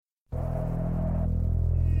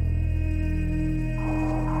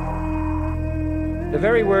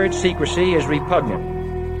very word secrecy is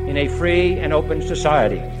repugnant in a free and open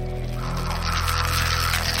society.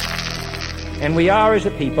 And we are, as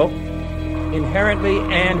a people, inherently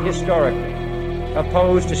and historically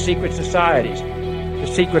opposed to secret societies, to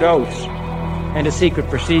secret oaths, and to secret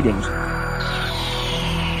proceedings.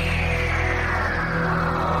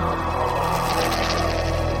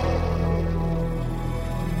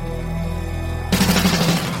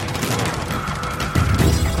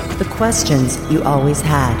 The questions you always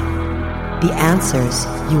had. The answers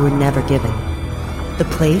you were never given. The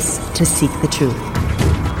place to seek the truth.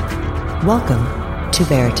 Welcome to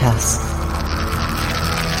Veritas.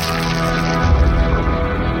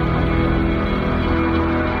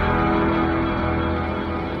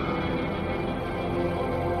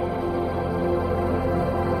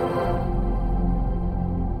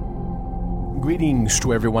 Greetings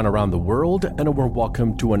to everyone around the world, and a warm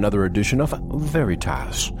welcome to another edition of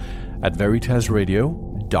Veritas at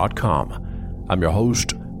veritasradio.com. I'm your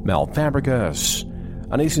host, Mel Fabregas,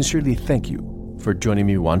 and I sincerely thank you for joining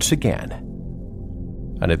me once again.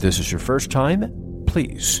 And if this is your first time,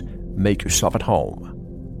 please make yourself at home.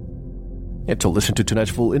 And to listen to tonight's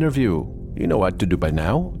full interview, you know what to do by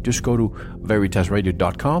now. Just go to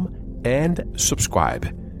veritasradio.com and subscribe.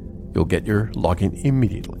 You'll get your login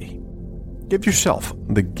immediately. Give yourself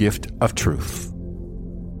the gift of truth.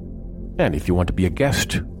 And if you want to be a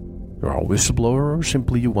guest, you're a whistleblower, or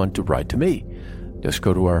simply you want to write to me, just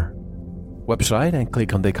go to our website and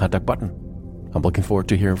click on the contact button. I'm looking forward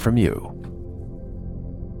to hearing from you.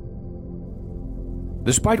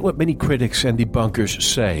 Despite what many critics and debunkers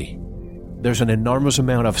say, there's an enormous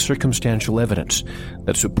amount of circumstantial evidence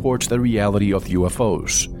that supports the reality of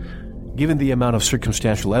UFOs. Given the amount of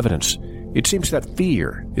circumstantial evidence, it seems that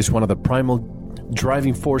fear is one of the primal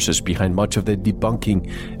driving forces behind much of the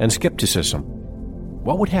debunking and skepticism.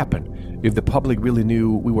 What would happen if the public really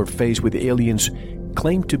knew we were faced with aliens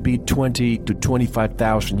claimed to be 20 to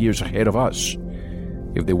 25,000 years ahead of us?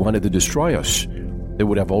 If they wanted to destroy us, they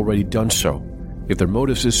would have already done so. If their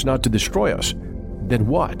motive is not to destroy us, then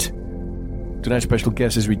what? Tonight's special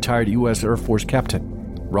guest is retired U.S. Air Force Captain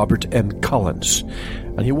Robert M. Collins,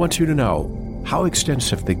 and he wants you to know how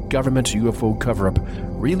extensive the government's UFO cover-up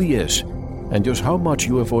really is, and just how much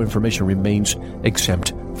UFO information remains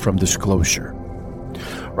exempt from disclosure.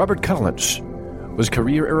 Robert Collins was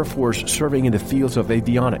career Air Force serving in the fields of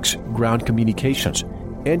avionics, ground communications,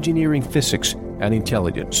 engineering, physics, and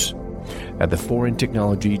intelligence at the Foreign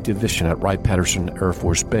Technology Division at Wright-Patterson Air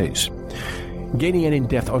Force Base, gaining an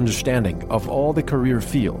in-depth understanding of all the career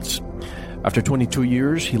fields. After 22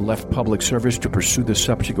 years, he left public service to pursue the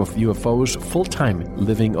subject of UFOs full-time,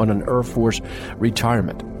 living on an Air Force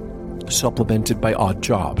retirement, supplemented by odd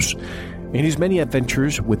jobs. In his many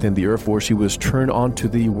adventures within the Air Force, he was turned on to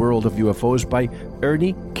the world of UFOs by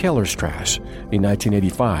Ernie Kellerstrass in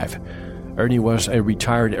 1985. Ernie was a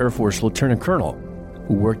retired Air Force lieutenant colonel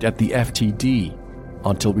who worked at the FTD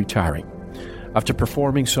until retiring. After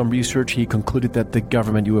performing some research, he concluded that the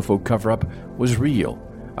government UFO cover-up was real.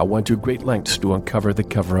 I went to great lengths to uncover the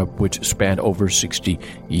cover-up, which spanned over 60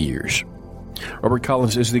 years. Robert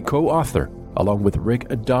Collins is the co-author, along with Rick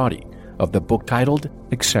Doty, of the book titled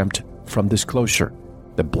Exempt from Disclosure,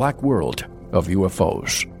 The Black World of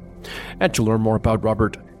UFOs. And to learn more about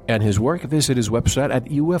Robert and his work, visit his website at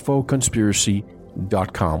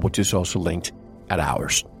ufoconspiracy.com, which is also linked at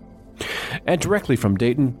ours. And directly from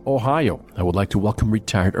Dayton, Ohio, I would like to welcome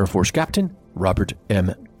retired Air Force Captain Robert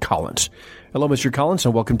M. Collins. Hello, Mr. Collins,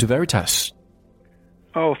 and welcome to Veritas.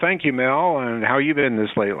 Oh, thank you, Mel. And how you been this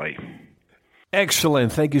lately?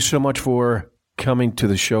 Excellent. Thank you so much for coming to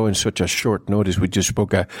the show in such a short notice. We just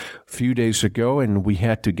spoke a few days ago, and we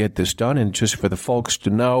had to get this done. And just for the folks to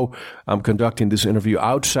know, I'm conducting this interview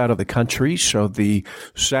outside of the country, so the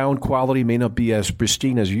sound quality may not be as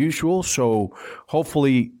pristine as usual. So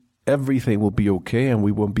hopefully everything will be okay, and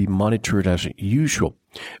we won't be monitored as usual.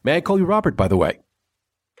 May I call you Robert, by the way?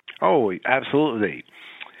 Oh, absolutely.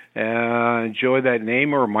 Enjoy that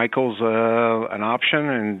name, or Michael's an option,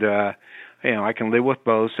 and I can live with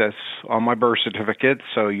both. That's on my birth certificate,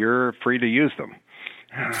 so you're free to use them.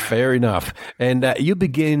 Fair enough. And you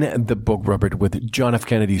begin the book, Robert, with John F.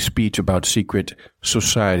 Kennedy's speech about secret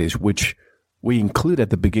societies, which we include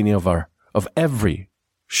at the beginning of every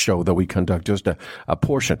show that we conduct, just a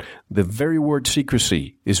portion. The very word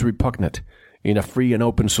secrecy is repugnant in a free and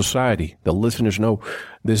open society. The listeners know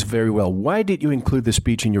this very well. Why did you include this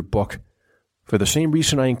speech in your book? For the same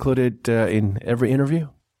reason I included in every interview?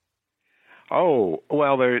 Oh,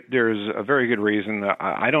 well, there's a very good reason.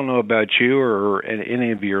 I don't know about you or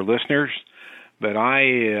any of your listeners, but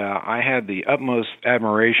I had the utmost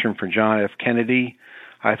admiration for John F. Kennedy.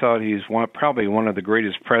 I thought he's probably one of the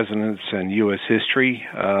greatest presidents in U.S. history,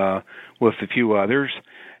 with a few others.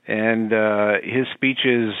 And his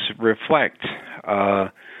speeches reflect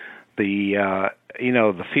the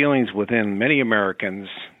feelings within many Americans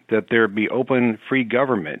that there be open, free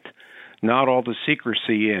government, not all the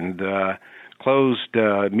secrecy and closed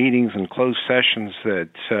meetings and closed sessions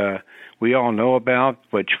that we all know about,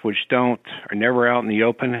 which are never out in the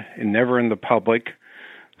open and never in the public.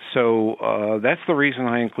 So that's the reason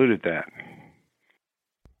I included that.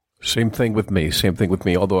 Same thing with me.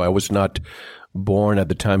 Although I was not born at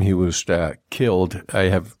the time he was killed, I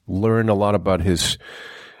have learned a lot about his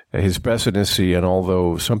presidency. And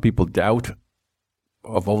although some people doubt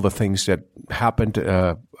of all the things that happened,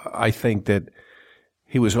 I think that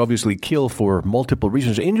he was obviously killed for multiple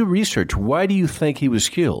reasons. In your research, why do you think he was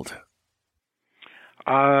killed?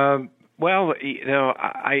 Well,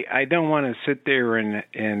 I don't want to sit there and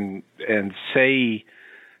say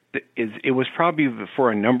that it was probably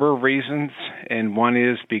for a number of reasons, and one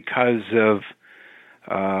is because of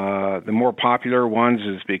the more popular ones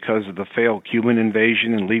is because of the failed Cuban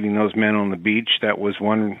invasion and leaving those men on the beach. That was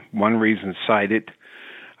one reason cited.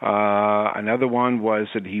 Another one was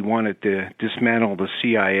that he wanted to dismantle the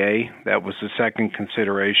CIA. That was the second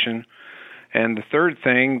consideration. And the third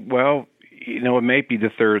thing, well, it may be the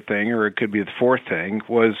third thing, or it could be the fourth thing,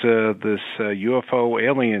 was this UFO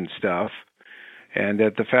alien stuff, and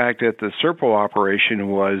that the fact that the Serpo operation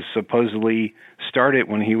was supposedly started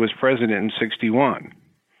when he was president in 1961.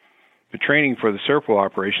 The training for the Serpo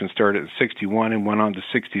operation started in 1961 and went on to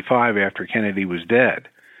 1965 after Kennedy was dead.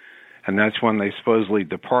 And that's when they supposedly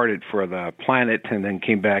departed for the planet and then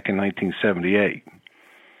came back in 1978.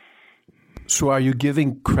 So are you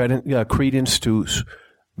giving credence to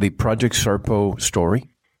the Project Serpo story?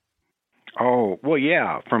 Oh, well,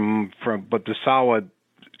 yeah, but the solid,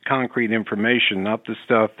 concrete information, not the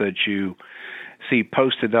stuff that you see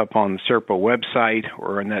posted up on the Serpo website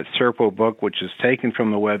or in that Serpo book, which is taken from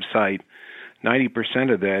the website.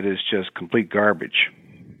 90% of that is just complete garbage.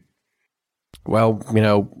 Well,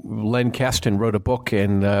 Len Kasten wrote a book,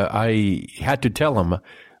 and I had to tell him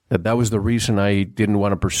that was the reason I didn't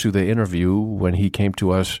want to pursue the interview when he came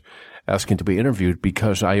to us asking to be interviewed,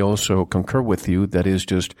 because I also concur with you that is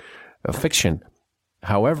just a fiction.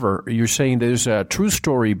 However, you're saying there's a true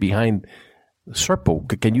story behind Serpo.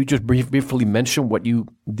 Can you just briefly mention what you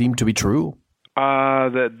deem to be true?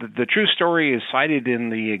 The true story is cited in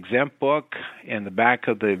the Exempt book, in the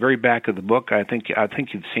very back of the book. I think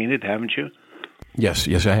you've seen it, haven't you? Yes,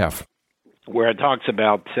 I have. Where it talks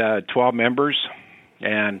about 12 members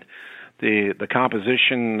and the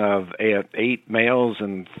composition of 8 males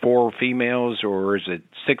and 4 females, or is it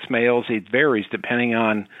 6 males? It varies depending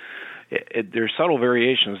on. There's subtle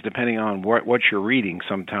variations depending on what you're reading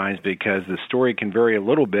sometimes, because the story can vary a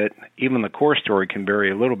little bit. Even the core story can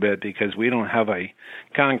vary a little bit because we don't have a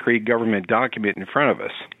concrete government document in front of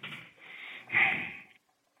us.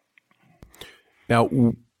 Now,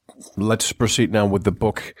 let's proceed now with the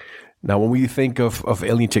book. Now, when we think of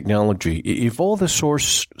alien technology, if all the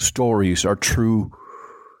source stories are true,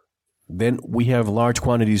 then we have large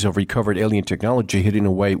quantities of recovered alien technology hidden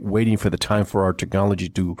away, waiting for the time for our technology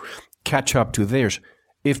to catch up to theirs.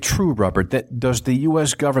 If true, Robert, does the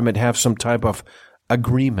U.S. government have some type of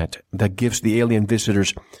agreement that gives the alien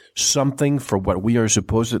visitors something for what we are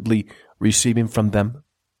supposedly receiving from them?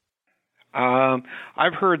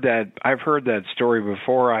 I've heard that story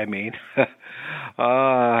before. I mean,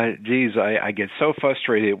 I get so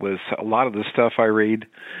frustrated with a lot of the stuff I read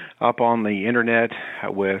up on the internet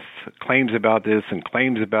with claims about this and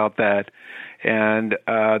claims about that, and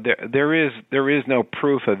there is no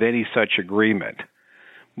proof of any such agreement.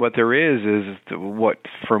 What there is what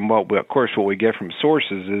we get from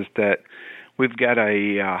sources is that we've got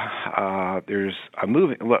there's a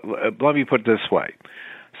movie. Let me put it this way.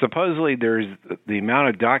 Supposedly, there's the amount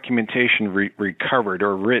of documentation recovered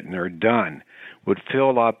or written or done would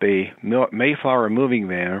fill up a Mayflower moving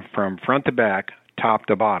van from front to back, top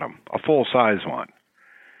to bottom, a full-size one.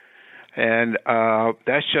 And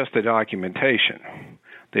that's just the documentation.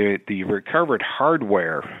 The recovered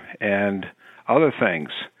hardware and other things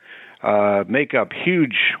make up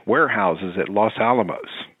huge warehouses at Los Alamos.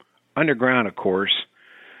 Underground, of course,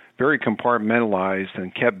 very compartmentalized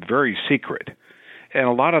and kept very secret. And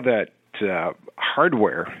a lot of that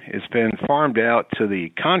hardware has been farmed out to the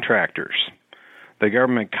contractors, the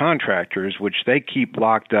government contractors, which they keep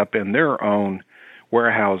locked up in their own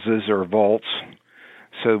warehouses or vaults,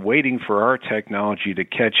 so waiting for our technology to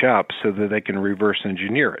catch up so that they can reverse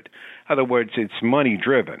engineer it. other words, it's money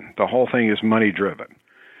driven. The whole thing is money driven,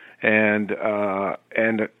 and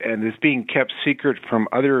it's being kept secret from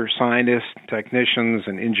other scientists, technicians,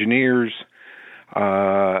 and engineers, so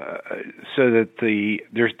that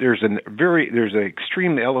there's an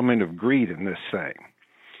extreme element of greed in this thing,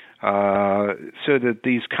 so that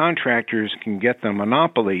these contractors can get the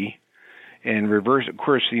monopoly and reverse. Of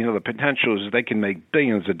course, the potential is they can make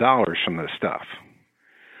billions of dollars from this stuff.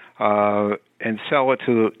 And sell it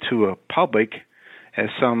to a public as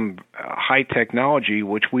some high technology,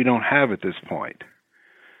 which we don't have at this point.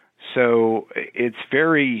 So it's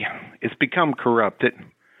become corrupted,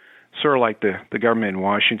 sort of like the government in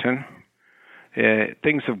Washington.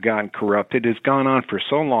 Things have gotten corrupted. It's gone on for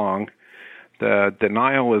so long. The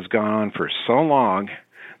denial has gone on for so long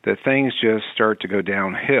that things just start to go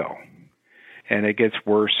downhill. And it gets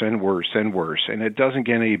worse and worse and worse, and it doesn't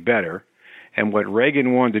get any better. And what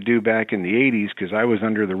Reagan wanted to do back in the 80s, because I was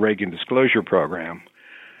under the Reagan disclosure program,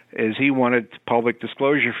 is he wanted public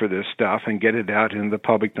disclosure for this stuff and get it out in the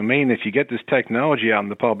public domain. If you get this technology out in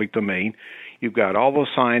the public domain, you've got all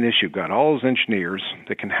those scientists, you've got all those engineers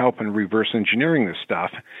that can help in reverse engineering this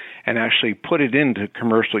stuff and actually put it into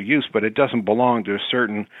commercial use, but it doesn't belong to a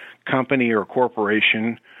certain company or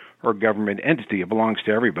corporation or government entity. It belongs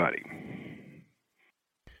to everybody.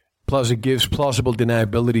 Plus, it gives plausible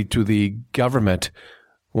deniability to the government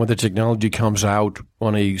when the technology comes out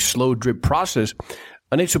on a slow drip process,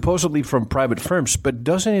 and it's supposedly from private firms. But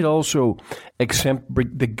doesn't it also exempt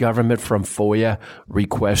the government from FOIA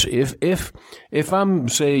requests? If I'm,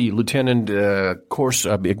 say, Lieutenant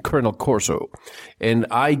Colonel Corso, and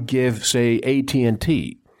I give, say,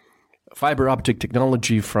 AT&T fiber optic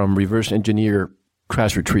technology from reverse engineer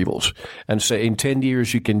crash retrievals, and say in 10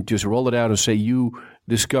 years you can just roll it out and say you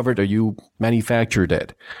discovered or you manufactured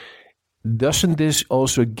it. Doesn't this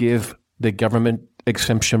also give the government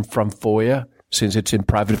exemption from FOIA since it's in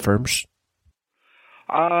private firms?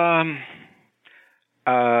 Yes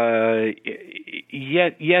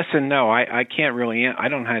and no. I can't really. I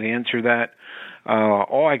don't know how to answer that.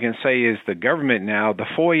 All I can say is the government now, the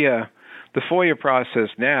FOIA process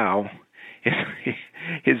now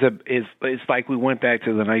is like we went back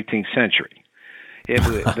to the 19th century.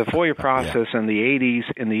 The FOIA process in the 80s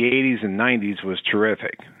and 90s was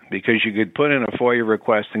terrific because you could put in a FOIA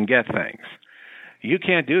request and get things. You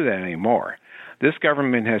can't do that anymore. This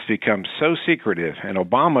government has become so secretive, and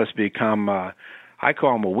Obama's become, I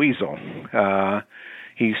call him a weasel.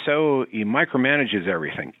 He micromanages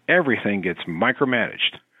everything. Everything gets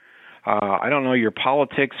micromanaged. I don't know your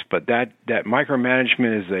politics, but that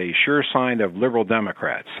micromanagement is a sure sign of liberal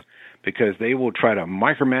Democrats, because they will try to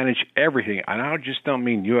micromanage everything. And I just don't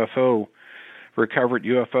mean recovered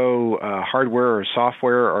UFO hardware or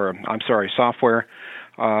software, or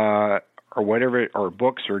whatever, or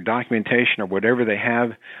books or documentation or whatever they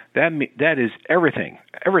have. That is everything.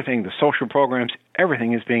 Everything, the social programs,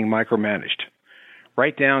 everything is being micromanaged,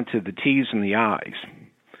 right down to the T's and the I's.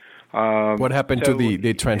 What happened to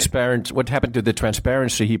the transparent? What happened to the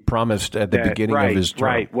transparency he promised at the beginning of his term?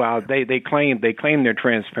 Right. Well, they claim they're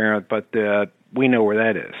transparent, but we know where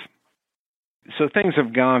that is. So things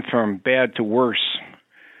have gone from bad to worse,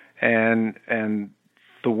 and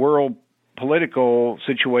the world political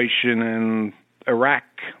situation in Iraq,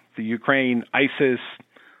 the Ukraine, ISIS,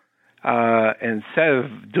 instead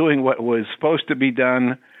of doing what was supposed to be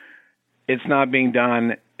done, it's not being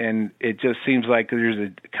done. And it just seems like there's a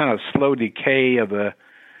kind of slow decay of a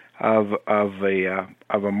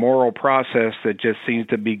moral process that just seems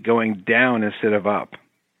to be going down instead of up.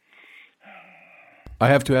 I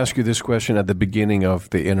have to ask you this question at the beginning of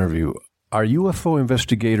the interview. Are UFO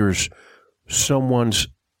investigators someone's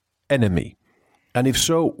enemy? And if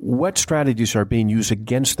so, what strategies are being used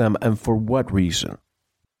against them and for what reason?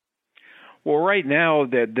 Well, right now, I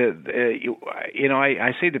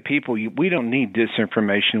say to people, we don't need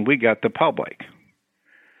disinformation. We got the public.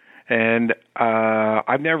 And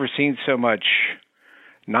I've never seen so much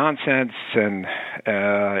nonsense. And,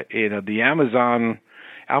 the Amazon,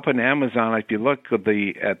 up in Amazon, if you look at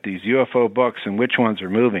these UFO books and which ones are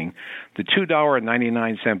moving, the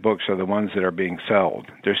 $2.99 books are the ones that are being sold.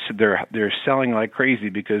 They're selling like crazy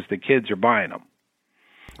because the kids are buying them,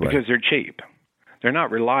 because they're cheap. They're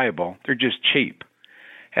not reliable. They're just cheap.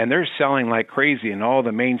 And they're selling like crazy, and all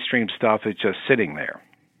the mainstream stuff is just sitting there.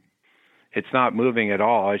 It's not moving at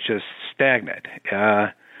all. It's just stagnant.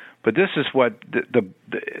 But this is what the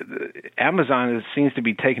Amazon seems to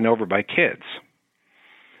be taken over by kids.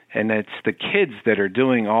 And it's the kids that are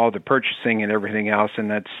doing all the purchasing and everything else,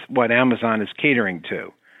 and that's what Amazon is catering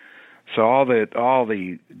to. So all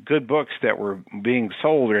the good books that were being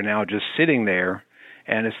sold are now just sitting there,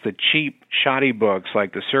 And it's the cheap, shoddy books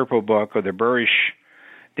like the Serpo book or the Burrish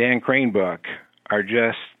Dan Crane book are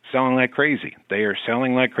just selling like crazy. They are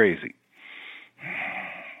selling like crazy.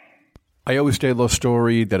 I always tell the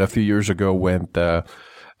story that a few years ago when a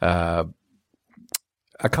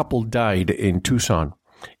couple died in Tucson,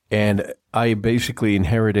 and I basically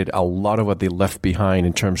inherited a lot of what they left behind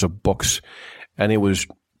in terms of books, and it was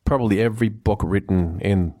probably every book written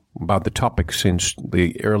in about the topic since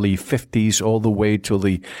the early 50s all the way till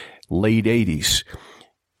the late 80s.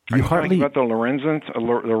 Are you talking about the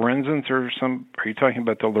Lorenzens or some? Are you talking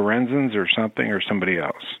about the Lorenzens or something or somebody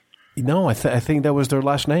else? No, I think that was their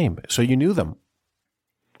last name. So you knew them.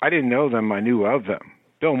 I didn't know them. I knew of them.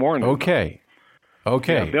 Bill Moore knew them. Okay.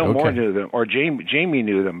 Yeah, Bill Moore knew them, or Jamie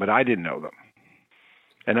knew them, but I didn't know them.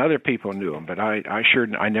 And other people knew them, but I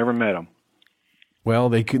never met them.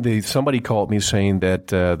 Well, somebody called me saying that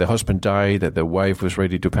the husband died, that the wife was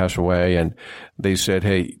ready to pass away, and they said,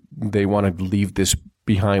 hey, they want to leave this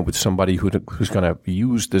behind with somebody who's going to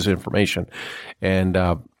use this information. And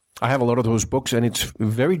I have a lot of those books, and it's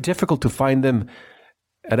very difficult to find them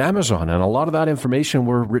at Amazon. And a lot of that information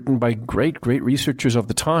were written by great researchers of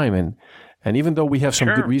the time. And even though we have some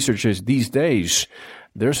good researchers these days,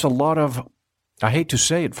 there's a lot of, I hate to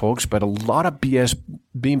say it, folks, but a lot of BS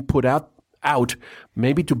being put out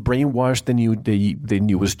maybe to brainwash the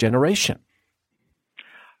newest generation.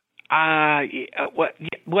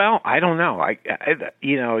 Well, I don't know. I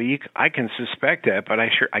can suspect that, but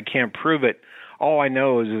I can't prove it. All I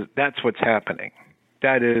know is that's what's happening.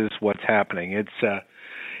 That is what's happening.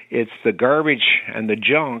 It's the garbage and the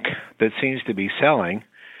junk that seems to be selling,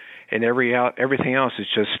 and everything else is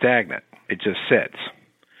just stagnant. It just sits.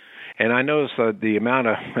 And I notice the amount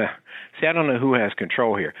of I don't know who has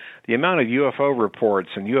control here. The amount of UFO reports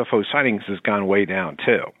and UFO sightings has gone way down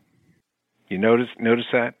too. You notice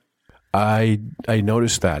that? I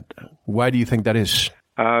noticed that. Why do you think that is?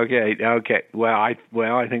 Okay. Well, I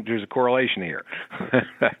think there's a correlation here,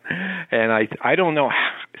 and I don't know.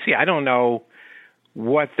 See, I don't know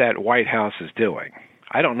what that White House is doing.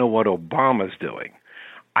 I don't know what Obama's doing.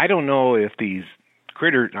 I don't know if these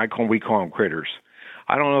critters, we call them critters.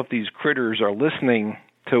 I don't know if these critters are listening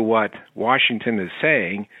to what Washington is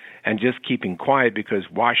saying and just keeping quiet because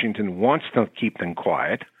Washington wants to keep them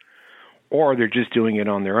quiet, or they're just doing it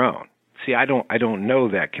on their own. See, I don't know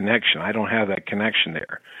that connection. I don't have that connection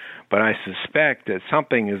there. But I suspect that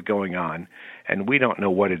something is going on, and we don't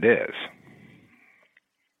know what it is.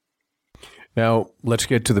 Now, let's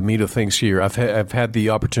get to the meat of things here. I've had the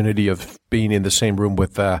opportunity of being in the same room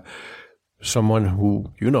with someone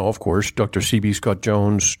who, you know, of course, Dr. C.B. Scott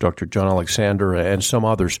Jones, Dr. John Alexander, and some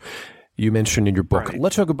others you mentioned in your book. Right.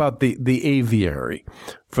 Let's talk about the aviary.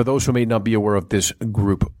 For those who may not be aware of this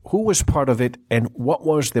group, who was part of it, and what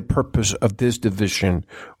was the purpose of this division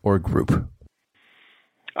or group?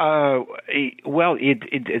 Well,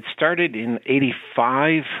 it started in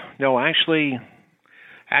 85. No, actually,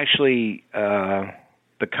 my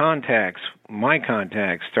contacts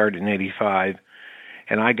started in 85.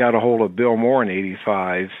 And I got a hold of Bill Moore in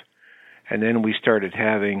 85, and then we started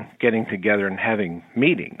getting together and having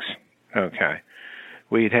meetings. Okay.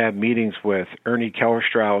 We'd have meetings with Ernie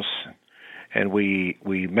Kellerstrauss, and we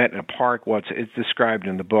met in a park. Well, it's described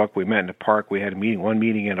in the book. We met in a park. We had one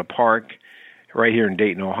meeting in a park right here in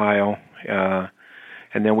Dayton, Ohio.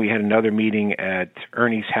 And then we had another meeting at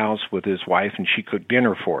Ernie's house with his wife, and she cooked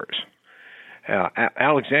dinner for us.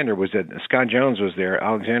 Alexander was there. Scott Jones was there.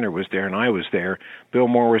 Alexander was there, and I was there. Bill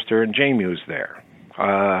Moore was there, and Jamie was there.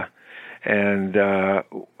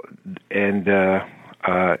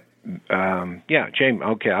 Jamie.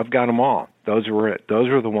 Okay, I've got them all. Those were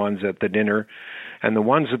the ones at the dinner, and the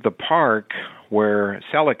ones at the park where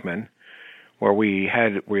Seligman, where we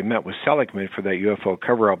met with Seligman for that UFO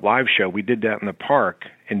cover-up live show. We did that in the park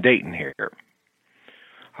in Dayton here.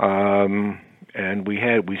 And we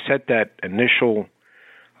set that initial.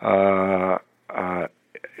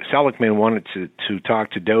 Seligman wanted to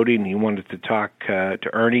talk to Doty, and he wanted to talk to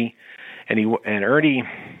Ernie, and Ernie.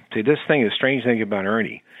 See, this thing is a strange thing about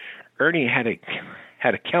Ernie. Ernie had a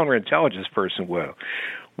counterintelligence person with him.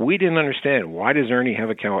 We didn't understand, why does Ernie have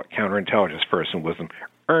a counterintelligence person with him?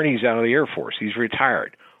 Ernie's out of the Air Force. He's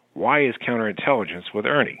retired. Why is counterintelligence with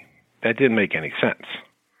Ernie? That didn't make any sense.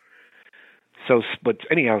 So, but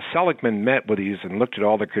anyhow, Seligman met with these and looked at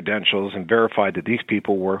all the credentials and verified that these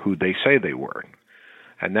people were who they say they were.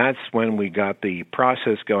 And that's when we got the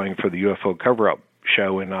process going for the UFO cover-up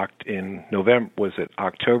show in November. Was it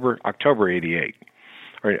October? October 88.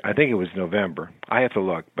 Or I think it was November. I have to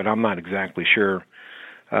look, but I'm not exactly sure.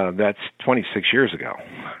 That's 26 years ago.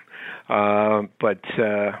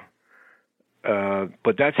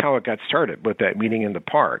 But that's how it got started, with that meeting in the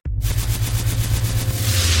park.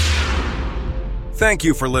 Thank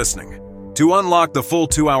you for listening. To unlock the full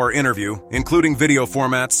 2-hour interview, including video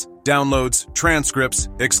formats, downloads, transcripts,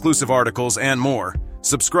 exclusive articles, and more,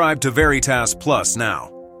 subscribe to Veritas Plus now.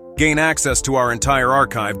 Gain access to our entire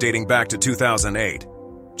archive dating back to 2008.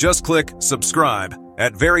 Just click subscribe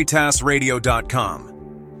at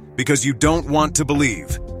veritasradio.com. Because you don't want to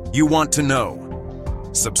believe, you want to know.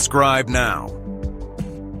 Subscribe now.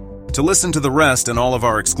 To listen to the rest and all of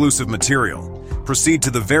our exclusive material, proceed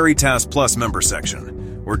to the Veritas Plus member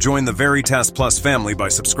section, or join the Veritas Plus family by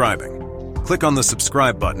subscribing. Click on the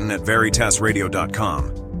subscribe button at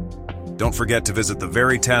veritasradio.com. Don't forget to visit the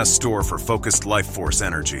Veritas store for focused life force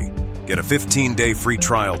energy. Get a 15-day free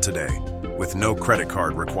trial today, with no credit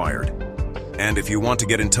card required. And if you want to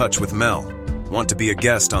get in touch with Mel, want to be a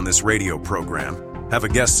guest on this radio program, have a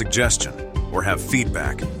guest suggestion, or have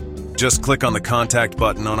feedback, just click on the contact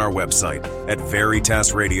button on our website at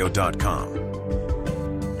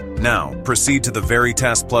veritasradio.com. Now, proceed to the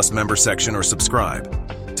Veritas Plus member section or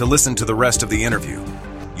subscribe to listen to the rest of the interview.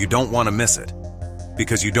 You don't want to miss it.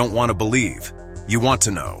 Because you don't want to believe, you want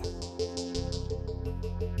to know.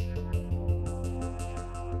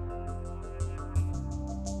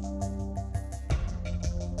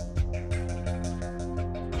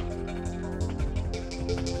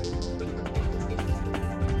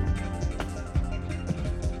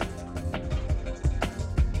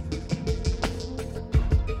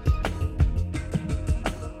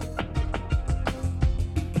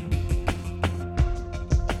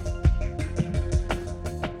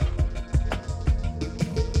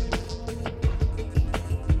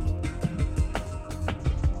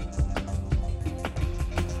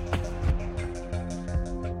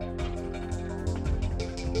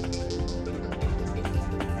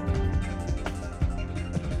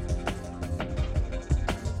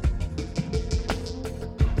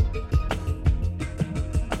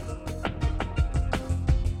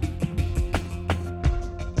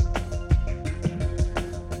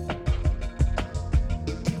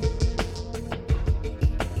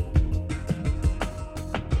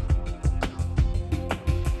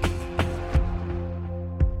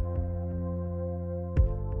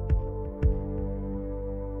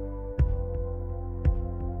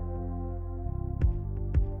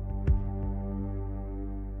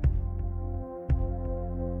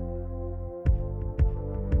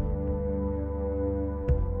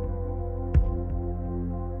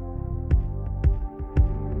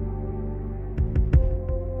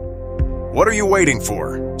 What are you waiting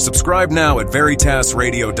for? Subscribe now at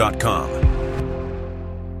veritasradio.com.